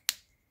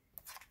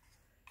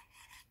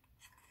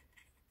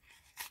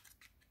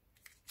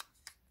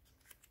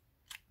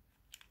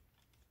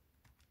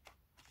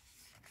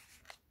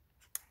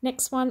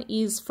 Next one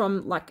is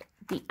from like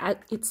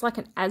it's like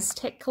an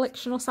Aztec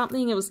collection or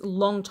something. It was a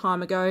long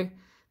time ago.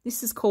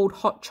 This is called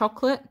Hot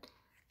Chocolate.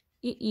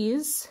 It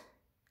is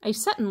a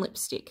satin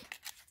lipstick.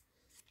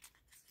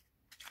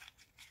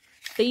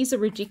 These are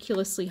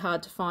ridiculously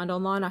hard to find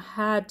online. I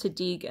had to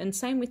dig, and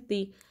same with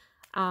the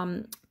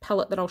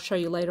palette that I'll show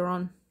you later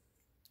on.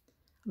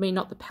 I mean,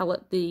 not the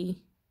palette, the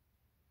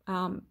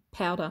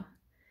powder.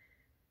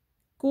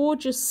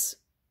 Gorgeous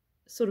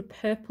sort of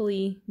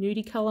purpley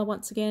nudie colour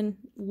once again.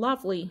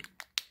 Lovely.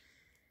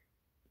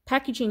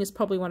 Packaging is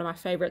probably one of my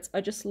favourites.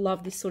 I just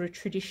love this sort of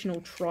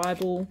traditional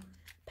tribal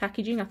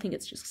packaging. I think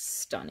it's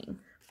just stunning.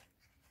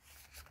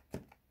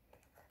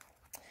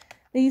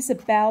 These are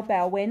Bao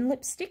Bao Wen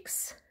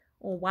lipsticks,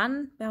 or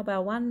Bao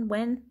Bao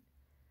Wen.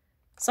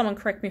 Someone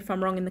correct me if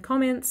I'm wrong in the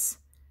comments.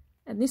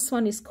 And this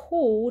one is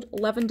called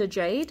Lavender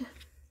Jade.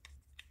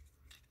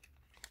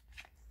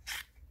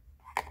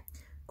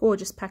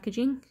 Gorgeous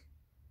packaging.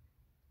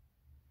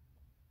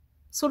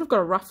 Sort of got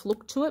a rough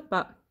look to it,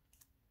 but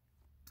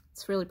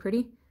it's really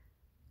pretty.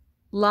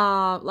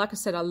 Like I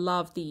said, I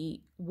love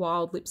the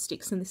wild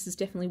lipsticks, and this is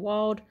definitely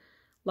wild,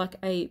 like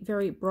a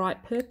very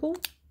bright purple.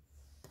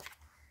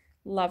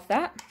 Love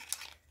that.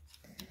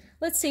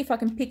 Let's see if I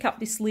can pick up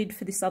this lid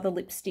for this other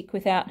lipstick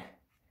without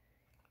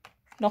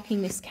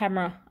knocking this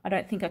camera. I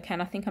don't think I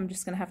can. I think I'm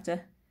just going to have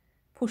to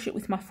push it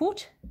with my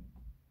foot.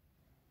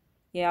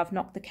 Yeah, I've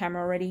knocked the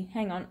camera already.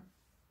 Hang on.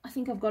 I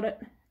think I've got it.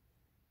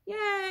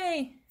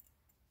 Yay!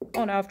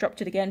 Oh no, I've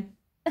dropped it again.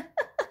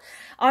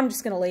 I'm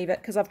just going to leave it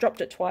because I've dropped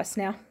it twice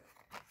now.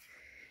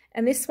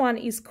 And this one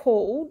is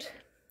called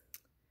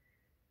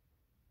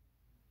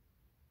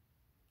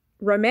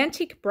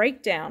Romantic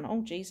Breakdown.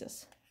 Oh,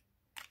 Jesus.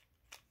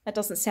 That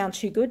doesn't sound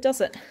too good,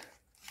 does it?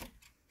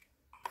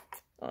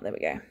 Oh, there we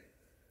go.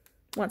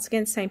 Once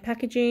again, same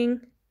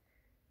packaging.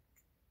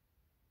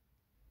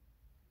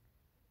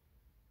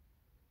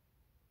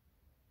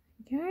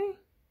 Okay.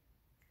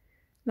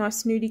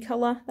 Nice nudie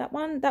colour, that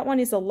one. That one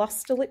is a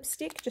luster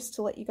lipstick, just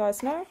to let you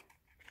guys know,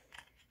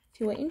 if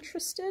you are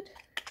interested.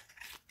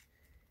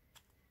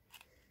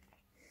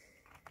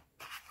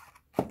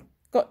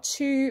 Got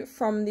two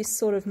from this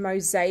sort of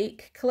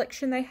mosaic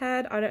collection they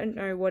had. I don't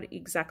know what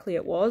exactly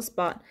it was,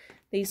 but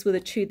these were the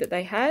two that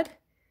they had.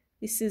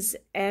 This is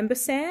Amber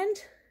Sand.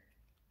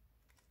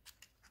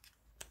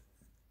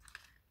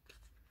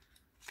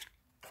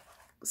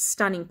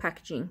 Stunning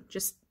packaging.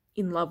 Just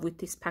in love with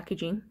this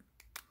packaging.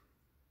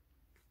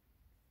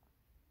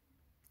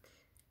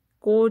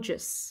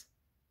 Gorgeous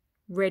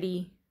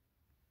reddy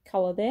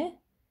colour there.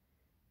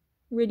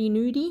 Reddy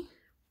nudie.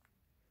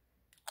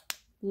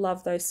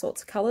 Love those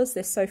sorts of colours.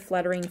 They're so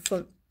flattering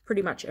for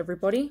pretty much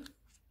everybody.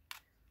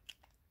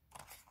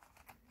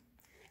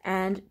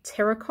 And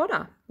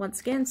Terracotta.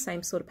 Once again,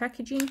 same sort of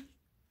packaging.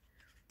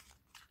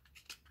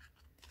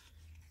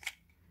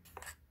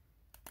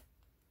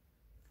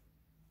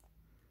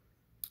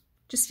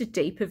 Just a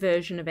deeper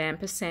version of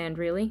Ampersand,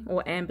 really.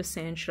 Or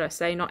Ambersand, should I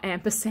say, not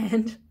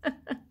Ampersand.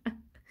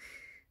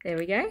 There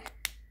we go.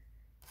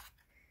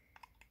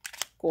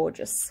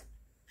 Gorgeous.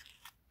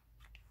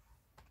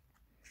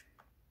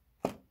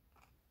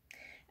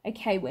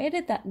 Okay, where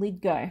did that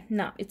lid go?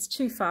 No, it's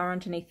too far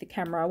underneath the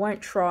camera. I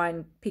won't try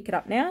and pick it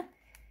up now.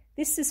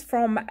 This is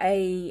from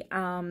a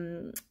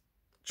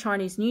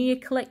Chinese New Year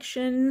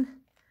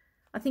collection.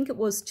 I think it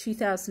was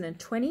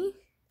 2020.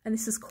 And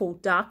this is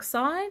called Dark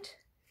Side.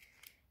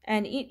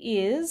 And it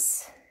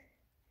is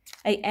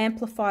a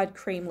amplified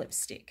cream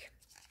lipstick.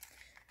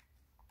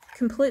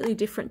 Completely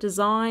different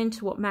design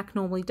to what MAC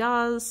normally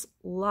does.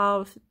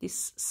 Love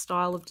this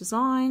style of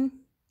design.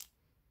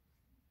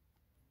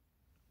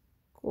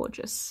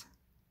 Gorgeous.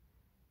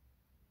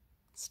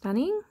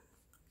 Stunning.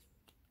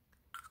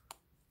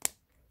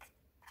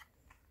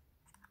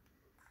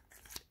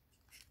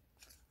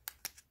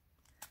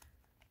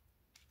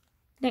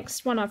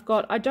 Next one I've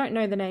got, I don't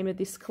know the name of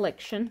this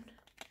collection.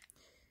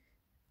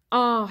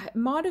 Oh, it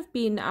might have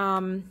been,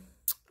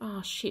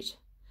 oh shit.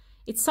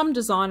 It's some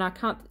designer, I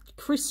can't,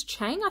 Chris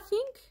Chang, I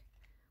think.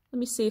 Let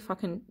me see if I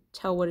can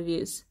tell what it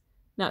is.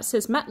 No, it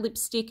says matte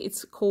lipstick.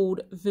 It's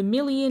called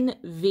Vermilion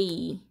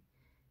V.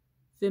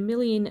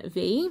 Vermilion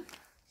V.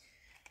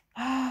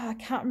 Ah, I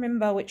can't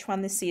remember which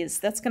one this is.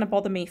 That's going to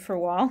bother me for a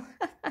while.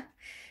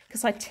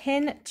 Because I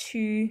tend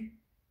to...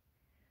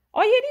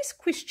 Oh, yeah, it is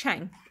Chris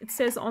Chang. It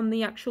says on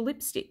the actual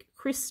lipstick.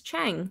 Chris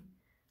Chang.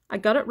 I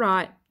got it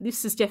right.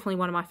 This is definitely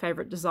one of my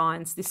favourite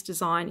designs. This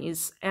design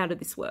is out of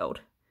this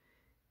world.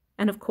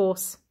 And, of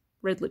course,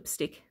 red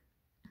lipstick.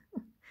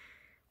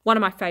 One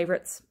of my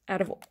favourites.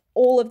 Out of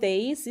all of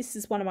these, this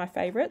is one of my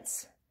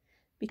favourites.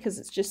 Because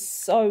it's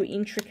just so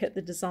intricate.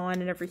 The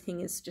design and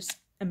everything is just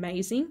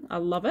amazing. I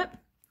love it.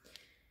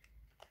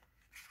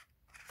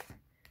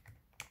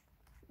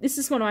 This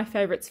is one of my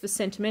favourites for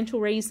sentimental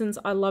reasons.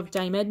 I love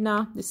Dame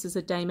Edna. This is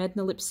a Dame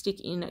Edna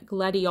lipstick in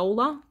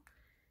Gladiola.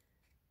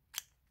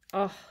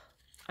 Oh,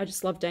 I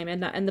just love Dame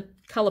Edna. And the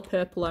colour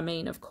purple, I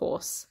mean, of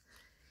course.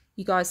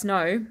 You guys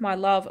know my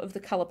love of the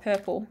colour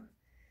purple.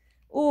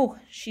 Oh,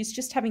 she's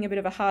just having a bit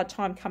of a hard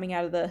time coming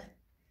out of the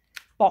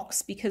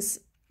box because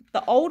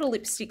the older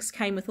lipsticks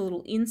came with a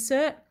little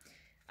insert.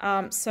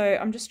 So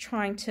I'm just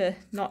trying to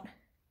not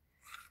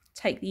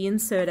take the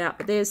insert out,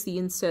 but there's the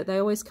insert. They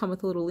always come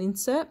with a little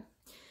insert.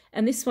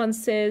 And this one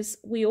says,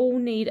 we all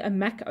need a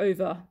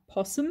makeover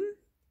possum,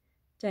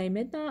 Dame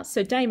Edna.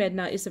 So Dame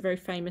Edna is a very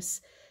famous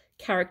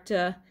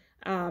character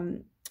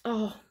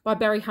by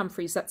Barry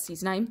Humphries, that's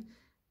his name.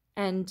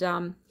 And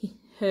her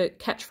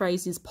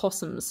catchphrase is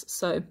possums.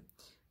 So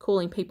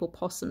calling people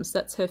possums.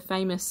 That's her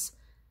famous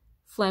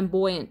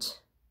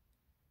flamboyant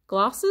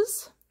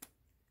glasses.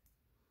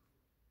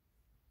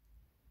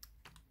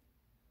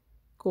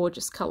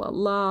 Gorgeous colour.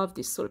 Love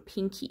this sort of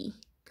pinky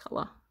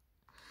colour.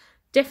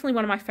 Definitely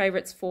one of my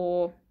favourites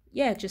for,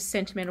 yeah, just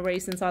sentimental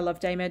reasons. I love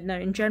Dame Edna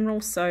in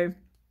general, so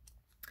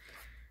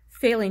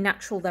fairly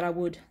natural that I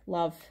would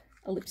love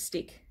a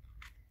lipstick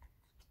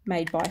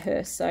made by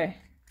her. So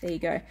there you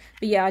go.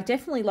 But yeah, I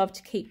definitely love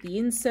to keep the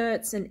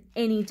inserts and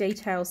any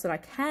details that I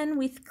can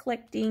with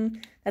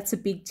collecting. That's a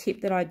big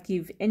tip that I'd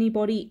give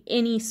anybody.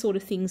 Any sort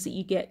of things that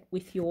you get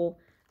with your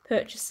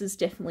purchases,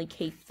 definitely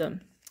keep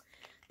them.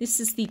 This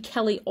is the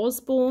Kelly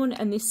Osbourne,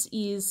 and this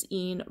is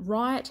in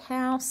Riot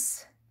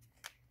House.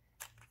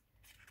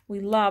 We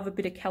love a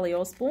bit of Kelly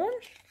Osbourne.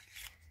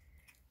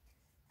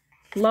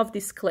 Love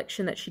this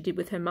collection that she did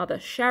with her mother,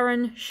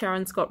 Sharon.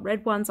 Sharon's got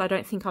red ones. I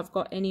don't think I've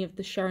got any of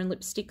the Sharon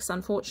lipsticks,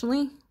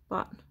 unfortunately,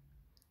 but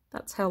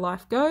that's how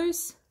life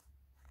goes.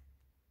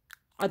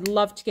 I'd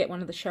love to get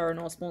one of the Sharon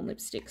Osbourne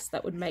lipsticks.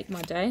 That would make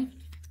my day.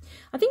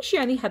 I think she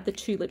only had the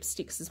 2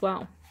 lipsticks as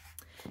well.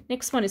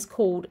 Next one is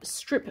called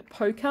Strip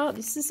Poker.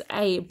 This is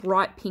a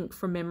bright pink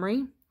from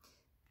memory,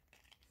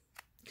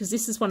 because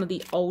this is one of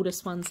the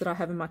oldest ones that I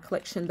have in my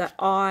collection that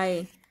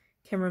I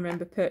can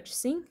remember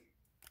purchasing.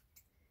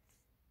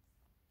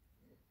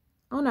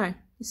 Oh no,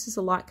 this is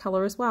a light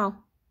colour as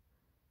well.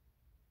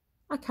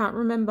 I can't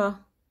remember.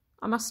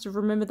 I must have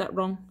remembered that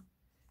wrong.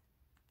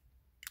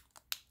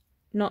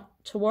 Not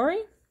to worry.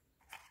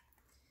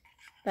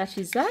 That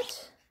is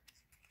that.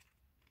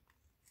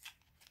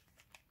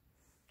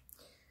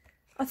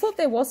 I thought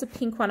there was a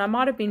pink one. I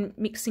might have been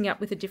mixing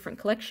up with a different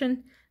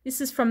collection. This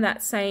is from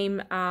that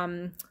same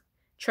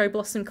Cherry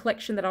Blossom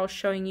collection that I was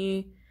showing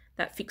you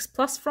that Fix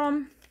Plus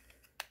from.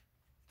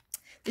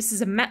 This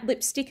is a matte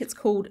lipstick. It's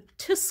called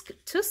Tusk.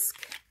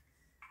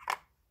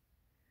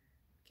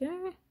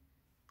 Okay.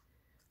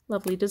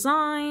 Lovely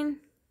design.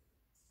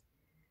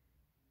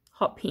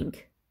 Hot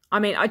pink. I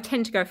mean, I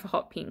tend to go for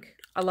hot pink.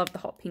 I love the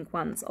hot pink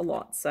ones a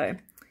lot. So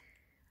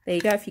there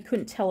you go, if you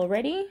couldn't tell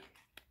already.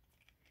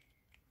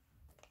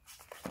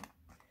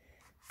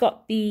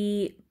 Got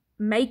the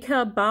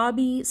Maker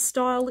Barbie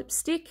style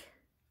lipstick.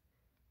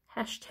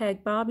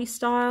 Hashtag Barbie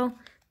style.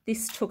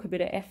 This took a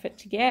bit of effort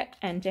to get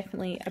and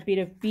definitely a bit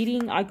of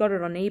bidding. I got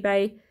it on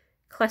eBay.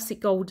 Classic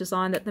gold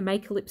design that the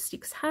Maker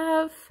lipsticks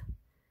have.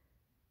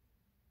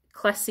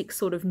 Classic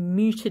sort of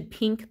muted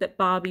pink that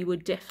Barbie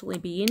would definitely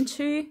be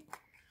into.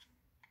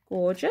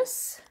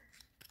 Gorgeous.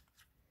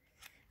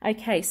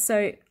 Okay,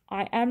 so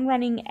I am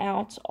running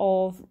out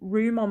of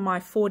room on my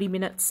 40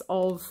 minutes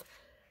of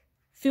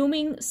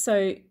filming,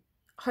 so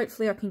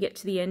hopefully I can get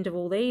to the end of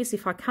all these.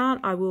 If I can't,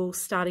 I will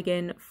start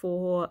again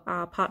for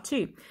part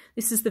 2.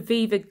 This is the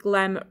Viva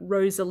Glam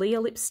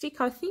Rosalia lipstick,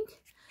 I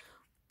think.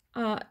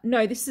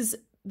 No, this is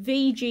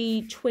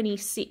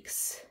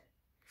VG26.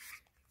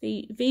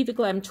 The Viva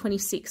Glam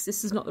 26.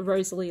 This is not the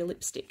Rosalia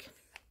lipstick.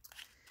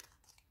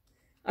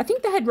 I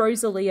think they had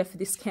Rosalia for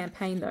this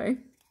campaign though.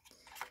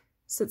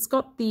 So it's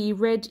got the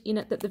red in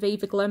it that the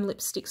Viva Glam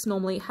lipsticks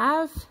normally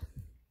have.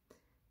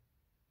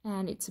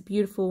 And it's a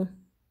beautiful,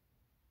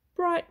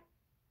 bright,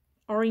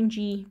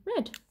 orangey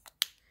red.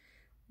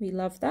 We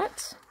love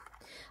that.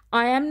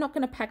 I am not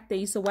going to pack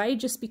these away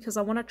just because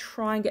I want to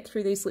try and get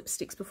through these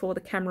lipsticks before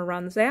the camera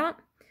runs out.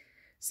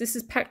 So this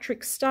is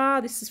Patrick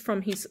Starr. This is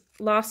from his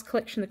last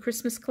collection, the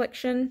Christmas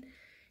collection.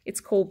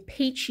 It's called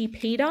Peachy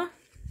Peter.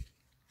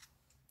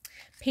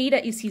 Peter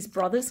is his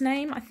brother's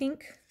name, I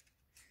think.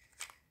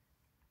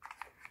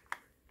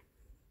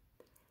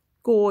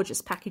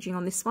 Gorgeous packaging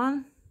on this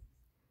one.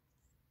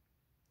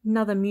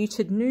 Another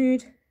muted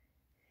nude.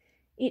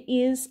 It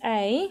is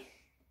a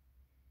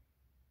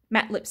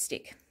matte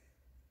lipstick.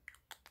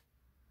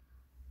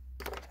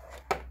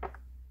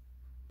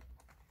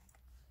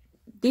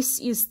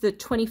 This is the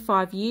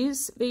 25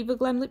 years Viva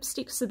Glam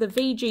lipstick. So the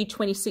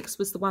VG26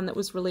 was the one that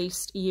was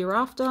released a year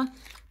after.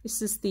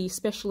 This is the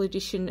special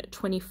edition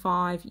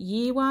 25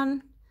 year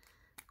one.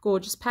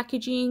 Gorgeous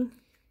packaging.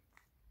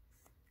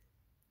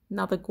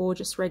 Another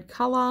gorgeous red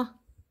colour.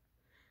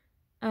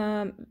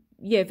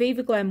 Yeah,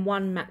 Viva Glam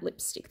 1 matte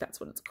lipstick, that's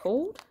what it's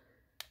called.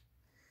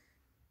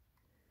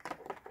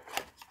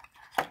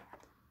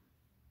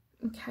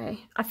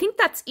 Okay, I think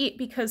that's it,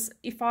 because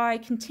if I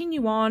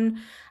continue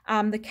on,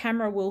 the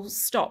camera will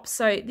stop.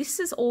 So this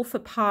is all for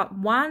part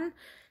 1.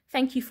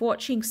 Thank you for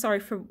watching. Sorry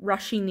for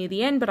rushing near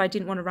the end, but I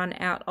didn't want to run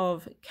out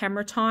of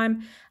camera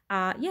time.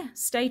 Yeah,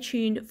 stay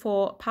tuned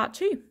for part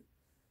 2.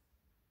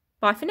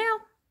 Bye for now.